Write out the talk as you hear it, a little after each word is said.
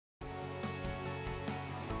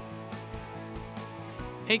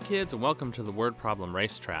Hey kids, and welcome to the Word Problem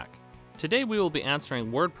Racetrack. Today we will be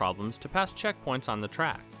answering word problems to pass checkpoints on the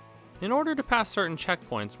track. In order to pass certain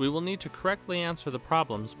checkpoints, we will need to correctly answer the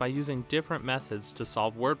problems by using different methods to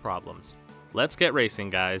solve word problems. Let's get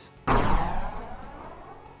racing, guys.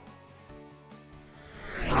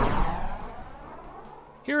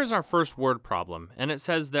 Here is our first word problem, and it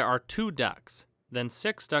says there are 2 ducks, then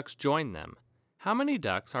 6 ducks join them. How many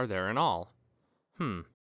ducks are there in all?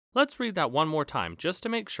 Let's read that one more time just to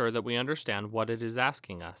make sure that we understand what it is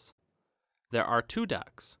asking us. There are 2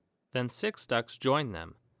 ducks, then 6 ducks join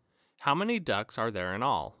them. How many ducks are there in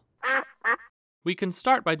all? We can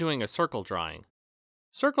start by doing a circle drawing.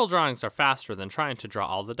 Circle drawings are faster than trying to draw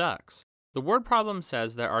all the ducks. The word problem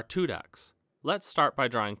says there are 2 ducks. Let's start by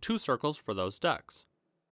drawing 2 circles for those ducks.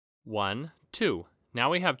 1, 2.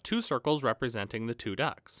 Now we have 2 circles representing the 2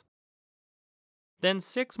 ducks. Then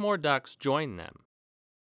 6 more ducks join them.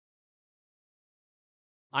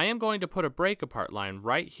 I am going to put a break apart line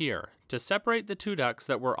right here to separate the 2 ducks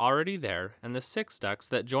that were already there and the 6 ducks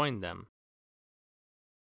that joined them.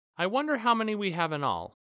 I wonder how many we have in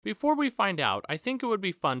all. Before we find out, I think it would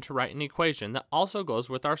be fun to write an equation that also goes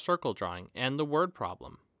with our circle drawing and the word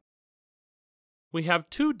problem. We have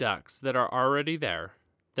 2 ducks that are already there.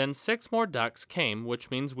 Then 6 more ducks came, which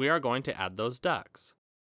means we are going to add those ducks.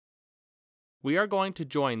 We are going to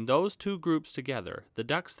join those 2 groups together, the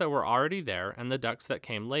ducks that were already there and the ducks that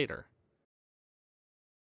came later.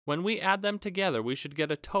 When we add them together, we should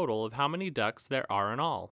get a total of how many ducks there are in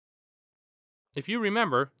all. If you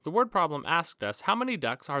remember, the word problem asked us how many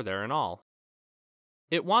ducks are there in all.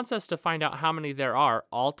 It wants us to find out how many there are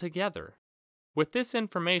all together. With this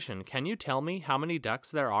information, can you tell me how many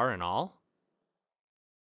ducks there are in all?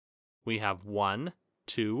 We have 1,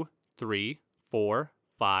 2, 3, 4,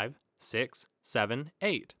 5, 6, 7,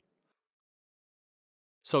 8.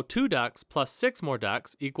 So 2 ducks plus 6 more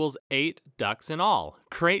ducks equals 8 ducks in all.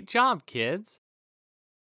 Great job, kids!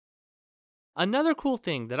 Another cool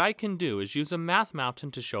thing that I can do is use a math mountain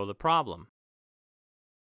to show the problem.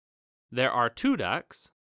 There are 2 ducks,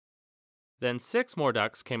 then 6 more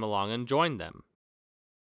ducks came along and joined them.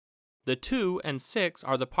 The 2 and 6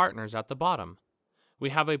 are the partners at the bottom. We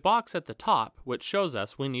have a box at the top which shows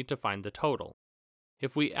us we need to find the total.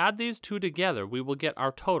 If we add these 2 together, we will get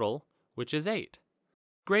our total, which is 8.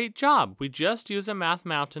 Great job! We just used a math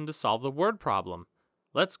mountain to solve the word problem.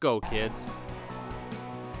 Let's go, kids!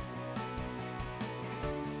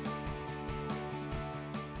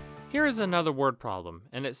 Here is another word problem,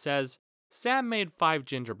 and it says, Sam made 5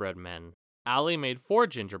 gingerbread men. Allie made 4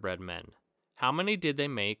 gingerbread men. How many did they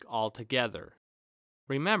make all together?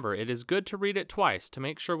 Remember, it is good to read it twice to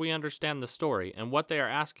make sure we understand the story and what they are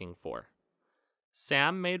asking for.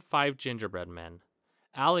 Sam made 5 gingerbread men.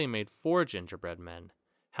 Allie made 4 gingerbread men.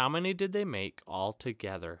 How many did they make all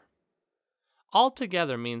together? All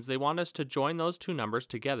together means they want us to join those 2 numbers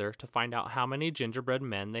together to find out how many gingerbread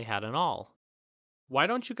men they had in all. Why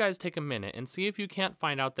don't you guys take a minute and see if you can't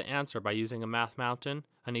find out the answer by using a math mountain,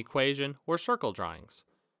 an equation, or circle drawings.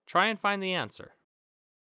 Try and find the answer.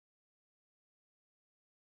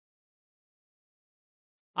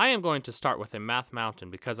 I am going to start with a math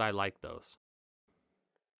mountain because I like those.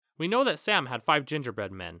 We know that Sam had 5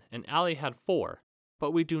 gingerbread men and Allie had 4,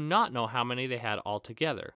 but we do not know how many they had all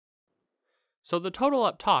together. So the total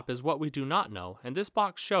up top is what we do not know, and this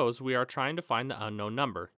box shows we are trying to find the unknown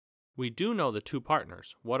number. We do know the 2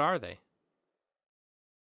 partners. What are they?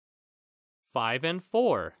 5 and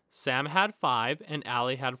 4. Sam had 5 and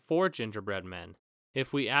Allie had 4 gingerbread men.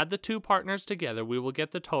 If we add the 2 partners together, we will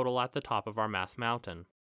get the total at the top of our math mountain.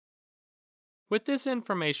 With this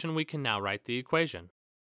information, we can now write the equation.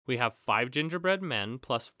 We have 5 gingerbread men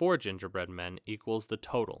plus 4 gingerbread men equals the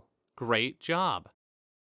total. Great job!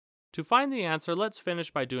 To find the answer, let's finish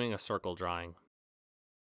by doing a circle drawing.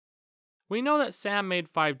 We know that Sam made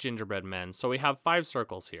 5 gingerbread men, so we have 5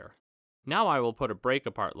 circles here. Now I will put a break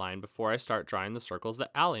apart line before I start drawing the circles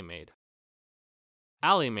that Allie made.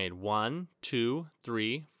 Allie made 1, 2,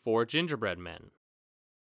 3, 4 gingerbread men.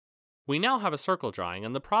 We now have a circle drawing,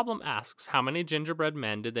 and the problem asks how many gingerbread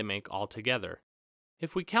men did they make all together.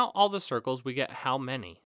 If we count all the circles, we get how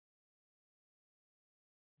many?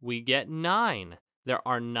 We get 9. There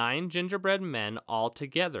are 9 gingerbread men all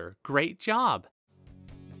together. Great job!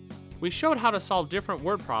 We showed how to solve different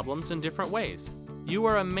word problems in different ways. You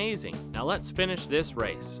are amazing. Now let's finish this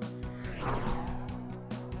race.